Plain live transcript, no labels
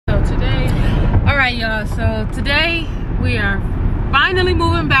right, y'all, so today we are finally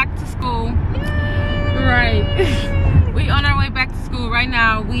moving back to school. Yay! Right. We on our way back to school right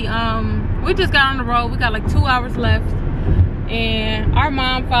now. We just got on the road. We got like 2 hours left, and our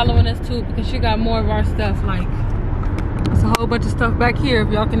mom following us too because she got more of our stuff. Like, it's a whole bunch of stuff back here.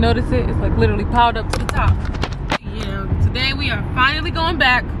 If y'all can notice it, it's like literally piled up to the top. Yeah, today we are finally going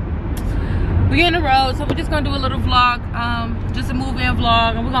back. We in the road, so we're just gonna do a little vlog, just a move-in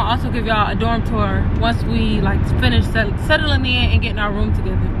vlog, and we're gonna also give y'all a dorm tour once we like finish settling in and getting our room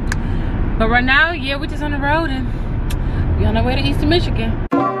together. But right now, yeah, we're just on the road and we on our way to Eastern Michigan.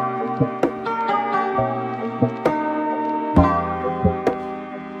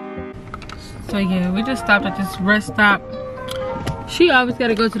 So yeah, we just stopped at this rest stop. She always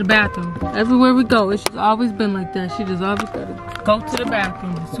gotta go to the bathroom. Everywhere we go, it's just always been like that. She just always gotta go to the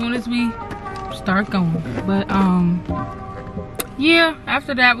bathroom as soon as we start going. But yeah,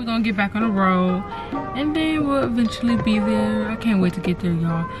 after that we're gonna get back on the road and then we'll eventually be there. I can't wait to get there,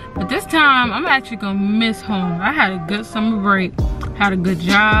 y'all. But this time I'm actually gonna miss home. I had a good summer break, had a good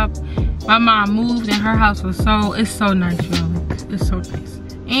job. My mom moved and her house was it's so nice, y'all. It's so nice.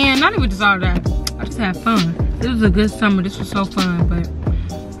 And not even just all that, I just had fun. This was a good summer. This was so fun. But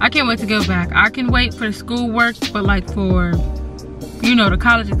I can't wait to go back. I can wait for the school work, but like for, you know, the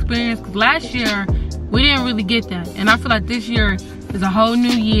college experience, because last year we didn't really get that, and I feel like this year is a whole new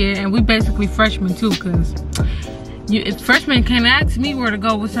year, and we basically freshmen too, because if freshmen can't ask me where to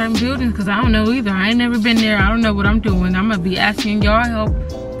go with certain buildings, because I don't know either. I ain't never been there. I don't know what I'm doing. I'm gonna be asking y'all help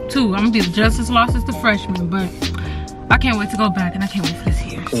too. I'm gonna be just as lost as the freshmen, but I can't wait to go back, and I can't wait for this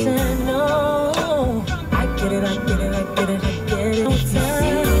year. No, I get it, I get it, I get it, I get it.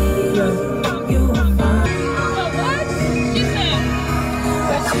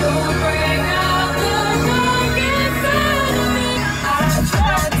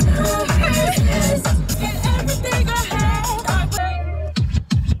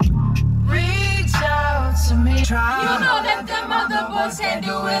 You know that them other boys can't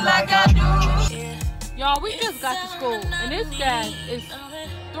do it like I do. Y'all, we just got to school, and this gas is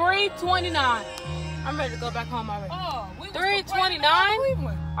 $3.29. I'm ready to go back home already. Oh,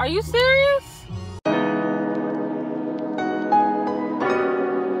 $3.29? Are you serious?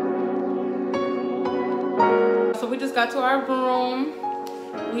 So we just got to our room.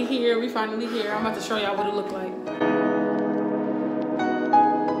 We finally here. I'm about to show y'all what it looked like.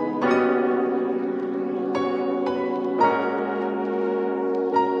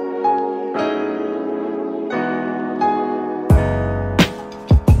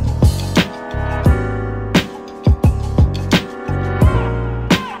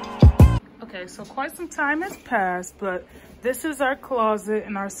 So quite some time has passed, but this is our closet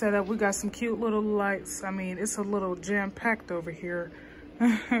and our setup. We got some cute little lights. I mean, it's a little jam-packed over here.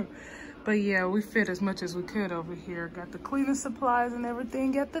 But yeah, we fit as much as we could over here. Got the cleaning supplies and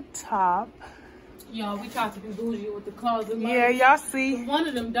everything at the top. Y'all, we tried to be bougie with the closet. Yeah, y'all see. One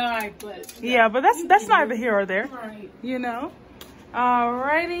of them died, but yeah, but that's neither here or there. Right. You know.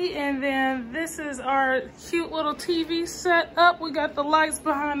 Alrighty, and then this is our cute little TV set up. We got the lights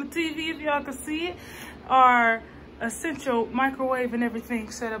behind the TV, if y'all can see it. Our essential microwave and everything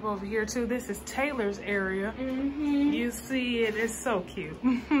set up over here too. This is Taylor's area. You see it, it's so cute.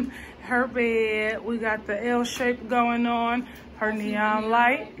 Her bed, we got the L shape going on. Her neon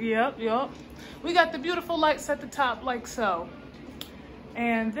light, yep. We got the beautiful lights at the top like so.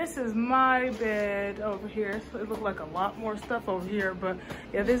 And this is my bed over here. It looked like a lot more stuff over here, but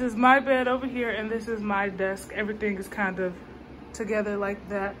yeah, this is my bed over here, and this is my desk. Everything is kind of together like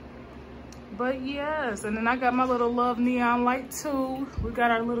that. But yes, and then I got my little love neon light too. We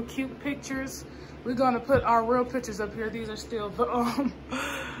got our little cute pictures. We're gonna put our real pictures up here. These are still the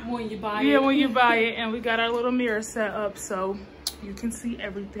when you buy it. Yeah, when you buy it. And we got our little mirror set up so you can see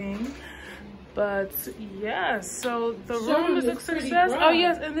everything. But yes, so the room is a success. Oh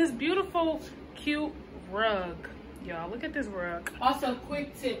yes, and this beautiful, cute rug. Y'all, look at this rug. Also,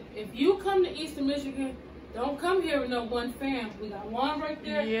 quick tip: if you come to Eastern Michigan, don't come here with no one fan. We got one right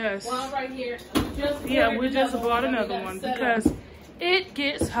there. Yes. One right here. We just bought another one because it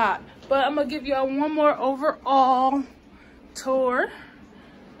gets hot. But I'm gonna give y'all one more overall tour.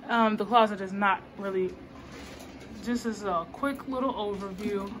 The closet is not really. Just as a quick little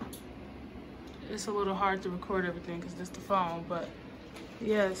overview. It's a little hard to record everything because it's the phone, but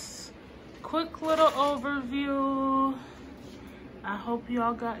yes, quick little overview. I hope you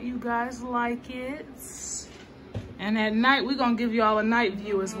guys like it. And at night, we're gonna give y'all a night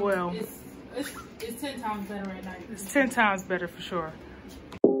view as well. It's 10 times better at night. It's 10 times better for sure.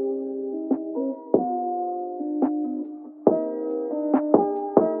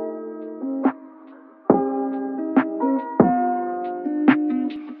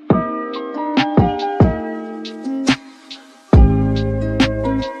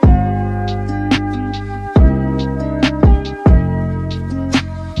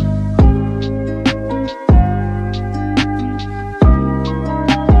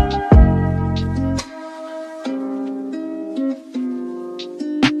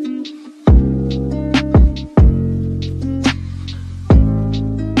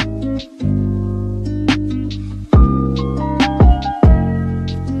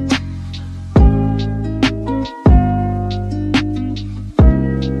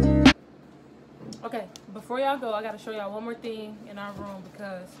 y'all go, I gotta show y'all one more thing in our room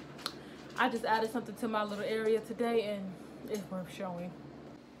because I just added something to my little area today and it's worth showing.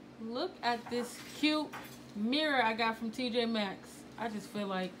 Look at this cute mirror I got from TJ Maxx. I just feel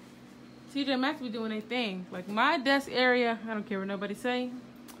like TJ Maxx be doing their thing. Like my desk area, I don't care what nobody say.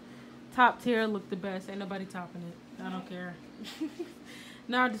 Top tier, look the best. Ain't nobody topping it. I don't care.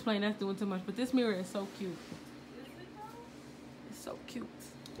 Now I'm just playing, that's doing too much. But this mirror is so cute. It's so cute.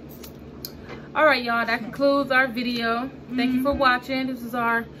 Alright y'all, that concludes our video. Thank you for watching. This is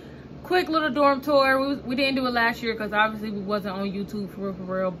our quick little dorm tour. We didn't do it last year because obviously we wasn't on YouTube for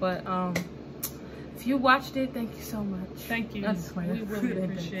real. But if you watched it, thank you so much. Thank you. We really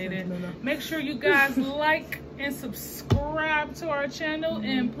appreciate it. Make sure you guys like and subscribe to our channel,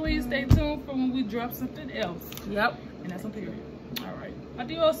 and please stay tuned for when we drop something else. Yep. And that's on period. All right.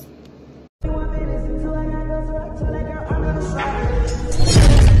 Adios.